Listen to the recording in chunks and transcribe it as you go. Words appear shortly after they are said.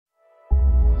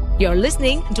You're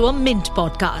listening to a Mint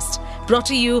podcast brought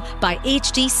to you by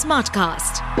HT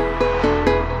Smartcast.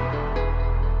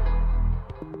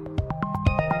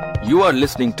 You are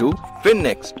listening to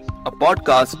FinNext, a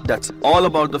podcast that's all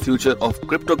about the future of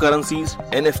cryptocurrencies,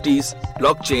 NFTs,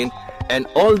 blockchain, and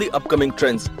all the upcoming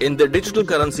trends in the digital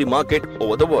currency market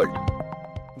over the world.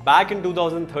 Back in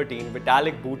 2013,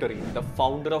 Vitalik Buterin, the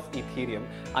founder of Ethereum,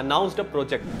 announced a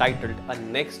project titled a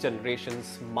next-generation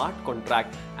smart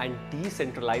contract and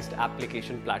decentralized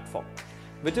application platform,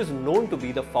 which is known to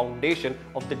be the foundation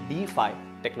of the DeFi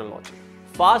technology.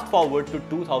 Fast forward to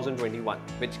 2021,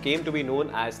 which came to be known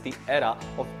as the era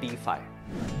of DeFi,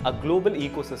 a global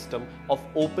ecosystem of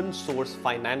open-source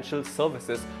financial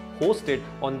services hosted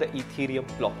on the Ethereum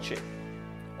Blockchain.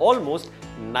 Almost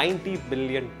 $90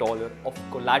 billion of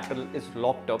collateral is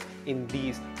locked up in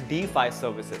these DeFi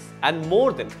services, and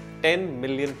more than 10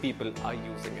 million people are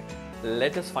using it.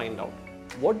 Let us find out,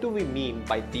 what do we mean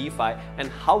by DeFi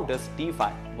and how does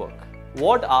DeFi work?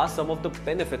 What are some of the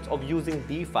benefits of using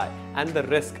DeFi and the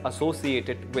risk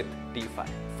associated with DeFi?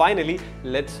 Finally,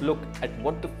 let's look at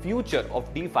what the future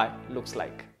of DeFi looks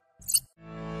like.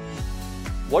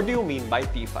 What do you mean by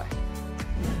DeFi?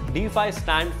 DeFi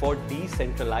stands for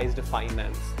Decentralized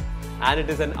Finance, and it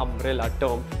is an umbrella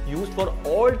term used for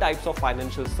all types of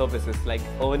financial services like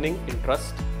earning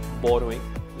interest, borrowing,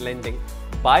 lending,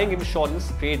 buying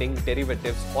insurance, trading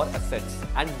derivatives or assets,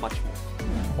 and much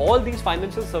more. All these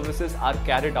financial services are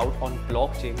carried out on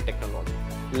blockchain technology.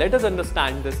 Let us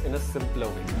understand this in a simpler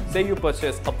way. Say you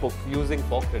purchase a book using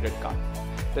for credit card.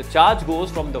 The charge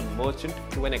goes from the merchant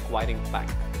to an acquiring bank,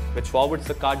 which forwards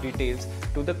the card details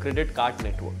to the credit card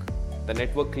network. The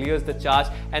network clears the charge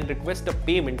and requests a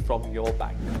payment from your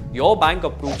bank. Your bank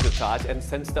approves the charge and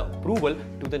sends the approval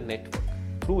to the network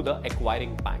through the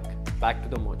acquiring bank back to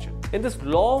the merchant. In this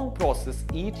long process,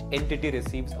 each entity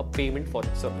receives a payment for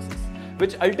its services,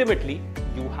 which ultimately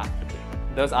you have to pay.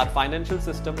 Thus, our financial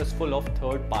system is full of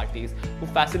third parties who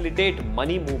facilitate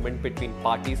money movement between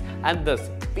parties and thus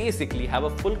basically have a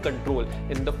full control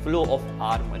in the flow of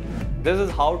our money. This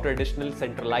is how traditional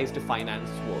centralized finance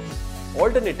works.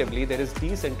 Alternatively, there is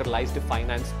decentralized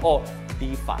finance or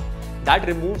DeFi that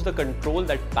removes the control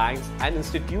that banks and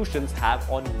institutions have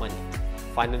on money,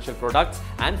 financial products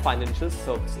and financial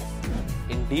services.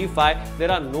 In DeFi, there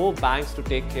are no banks to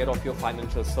take care of your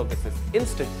financial services.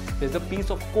 Instead, there's a piece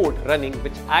of code running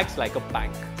which acts like a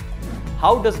bank.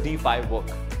 How does DeFi work?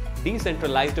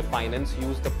 Decentralized finance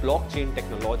uses the blockchain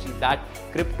technology that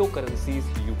cryptocurrencies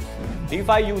use.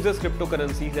 DeFi uses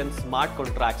cryptocurrencies and smart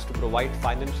contracts to provide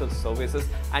financial services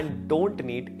and don't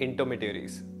need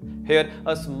intermediaries. Here,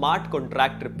 a smart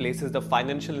contract replaces the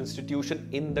financial institution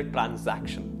in the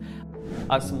transaction.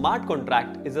 A smart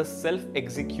contract is a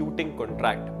self-executing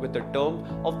contract with the term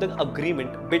of the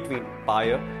agreement between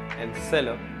buyer and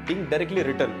seller being directly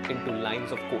written into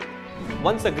lines of code.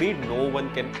 Once agreed, no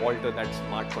one can alter that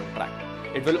smart contract.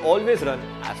 It will always run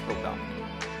as programmed.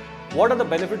 What are the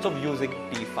benefits of using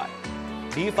DeFi?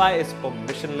 DeFi is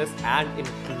permissionless and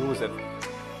inclusive.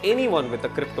 Anyone with a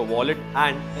crypto wallet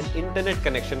and an internet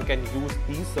connection can use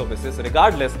these services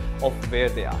regardless of where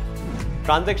they are.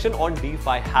 Transactions on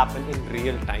DeFi happen in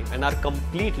real time and are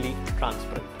completely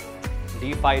transparent.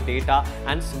 DeFi data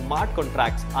and smart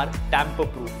contracts are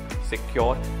tamper-proof,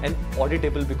 secure, and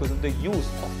auditable because of the use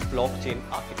of blockchain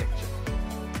architecture.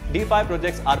 DeFi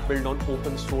projects are built on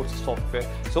open source software,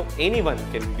 so anyone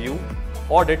can view,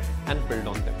 audit, and build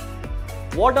on them.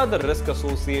 What are the risks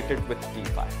associated with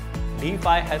DeFi?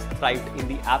 DeFi has thrived in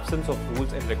the absence of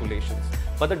rules and regulations,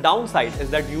 but the downside is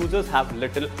that users have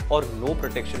little or no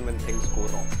protection when things go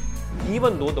wrong.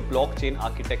 Even though the blockchain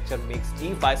architecture makes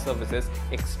DeFi services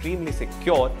extremely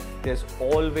secure, there's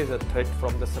always a threat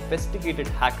from the sophisticated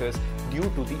hackers due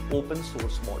to the open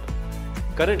source model.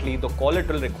 Currently, the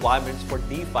collateral requirements for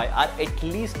DeFi are at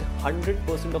least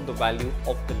 100% of the value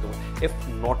of the loan, if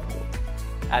not more.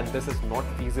 And this is not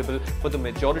feasible for the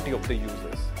majority of the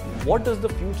users. What does the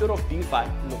future of DeFi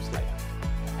looks like?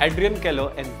 Adrian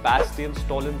Keller and Bastian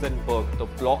Stolzenberg, the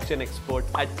blockchain experts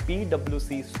at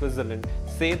PwC Switzerland,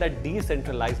 say that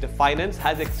decentralized finance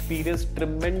has experienced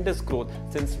tremendous growth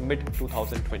since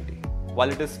mid-2020, while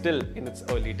it is still in its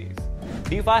early days.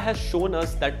 DeFi has shown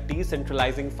us that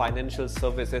decentralizing financial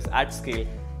services at scale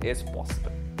is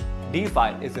possible.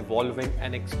 DeFi is evolving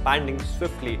and expanding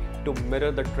swiftly to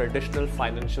mirror the traditional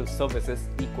financial services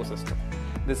ecosystem.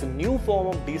 This new form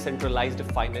of decentralized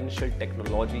financial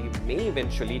technology may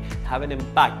eventually have an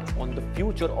impact on the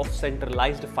future of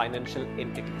centralized financial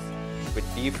entities, with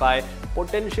DeFi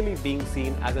potentially being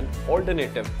seen as an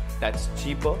alternative that's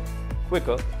cheaper,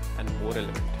 quicker, and more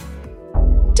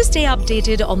relevant. To stay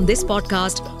updated on this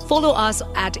podcast, follow us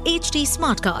at HT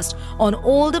Smartcast on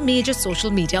all the major social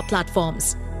media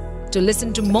platforms. To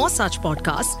listen to more such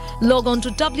podcasts, log on to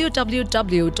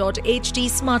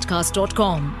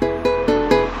www.htsmartcast.com.